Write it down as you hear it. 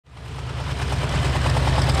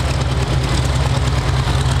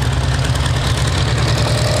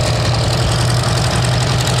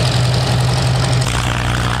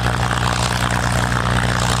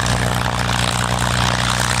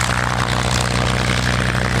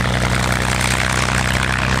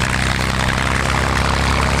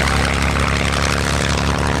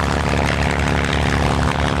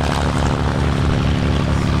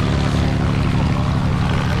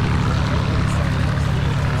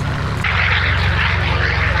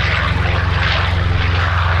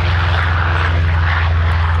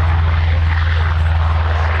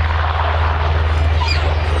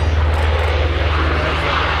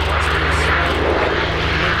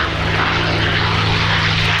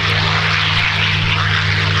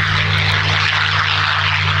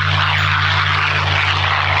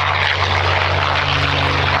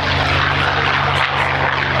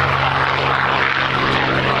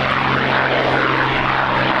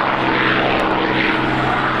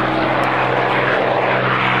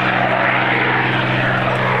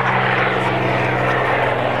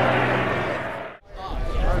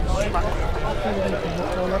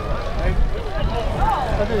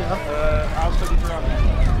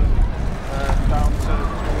Down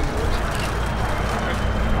to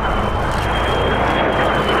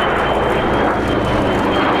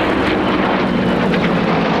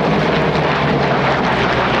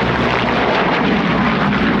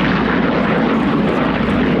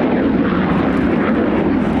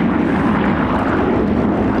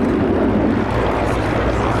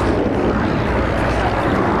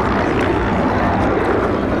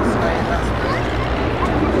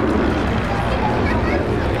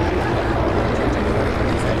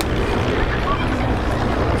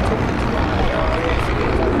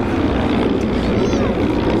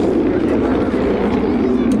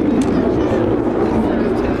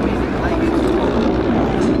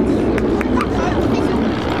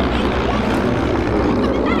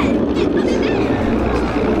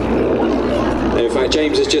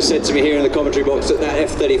James has just said to me here in the commentary box that that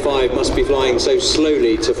F-35 must be flying so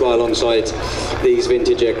slowly to fly alongside these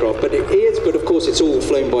vintage aircraft, but it is, but of course it's all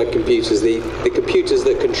flown by computers. The computers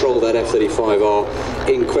that control that F-35 are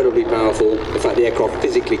incredibly powerful. In fact, the aircraft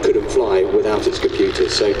physically couldn't fly without its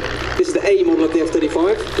computers. So this is the A model of the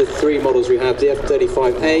F-35. The three models we have: the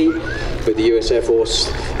F-35A with the US Air Force,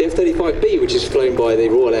 the F-35B, which is flown by the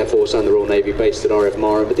Royal Air Force and the Royal Navy based at RF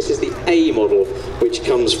Mara, but this is the A model, which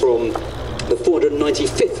comes from the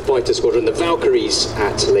 495th Fighter Squadron, the Valkyries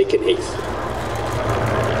at Lakenheath.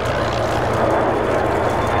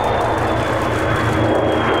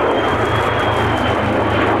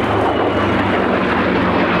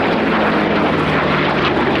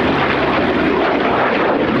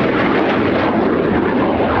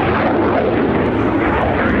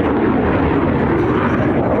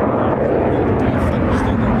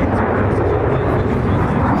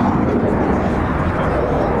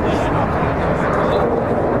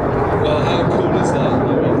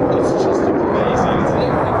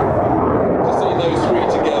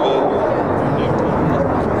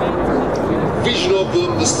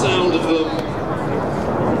 The sound of them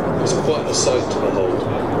was quite a sight to behold.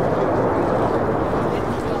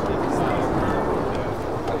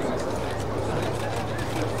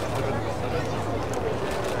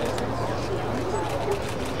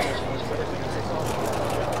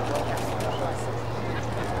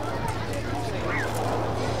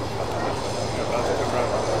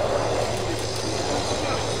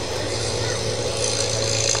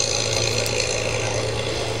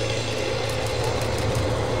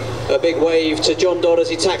 A big wave to John Dodd as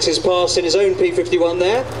he taxis past in his own P-51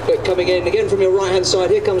 there, but coming in again from your right hand side,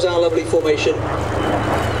 here comes our lovely formation,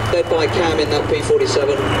 led by Cam in that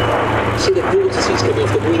P-47. See the vortices coming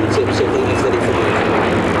off the wingtips of the F-35.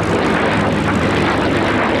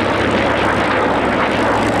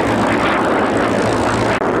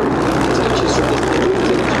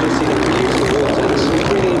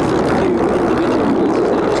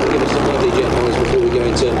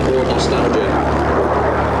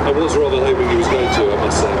 I was rather hoping he was going to, I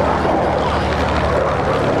must say.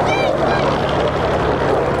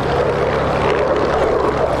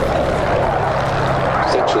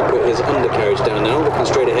 He's actually put his undercarriage down now, looking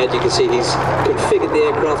straight ahead. You can see he's configured the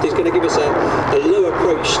aircraft. He's going to give us a low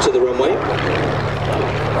approach to the runway.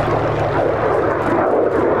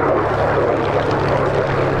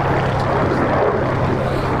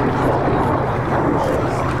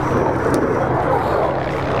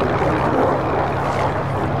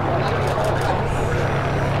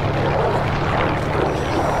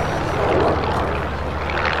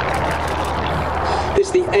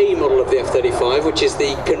 The A model of the F-35, which is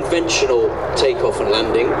the conventional takeoff and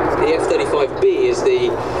landing. The F-35B is the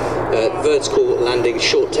vertical landing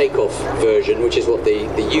short takeoff version, which is what the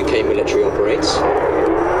UK military operates.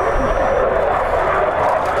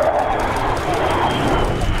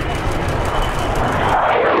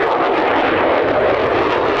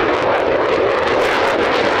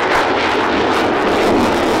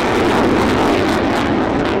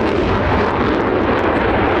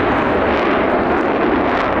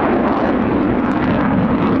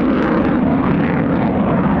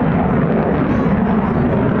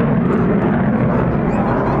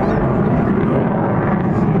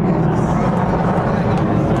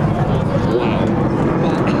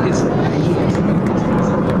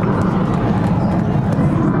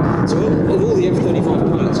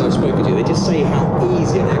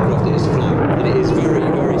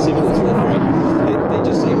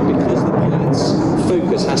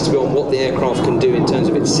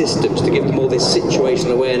 Systems to give them all this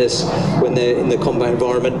situational awareness when they're in the combat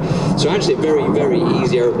environment. So actually a very, very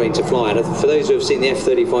easy aeroplane to fly. And for those who have seen the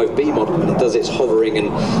F-35B model, when it does its hovering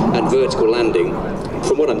and vertical landing,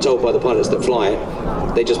 from what I'm told by the pilots that fly it,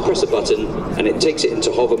 they just press a button and it takes it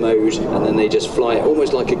into hover mode, and then they just fly it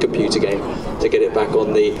almost like a computer game to get it back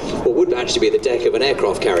on the what would actually be the deck of an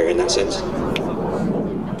aircraft carrier in that sense.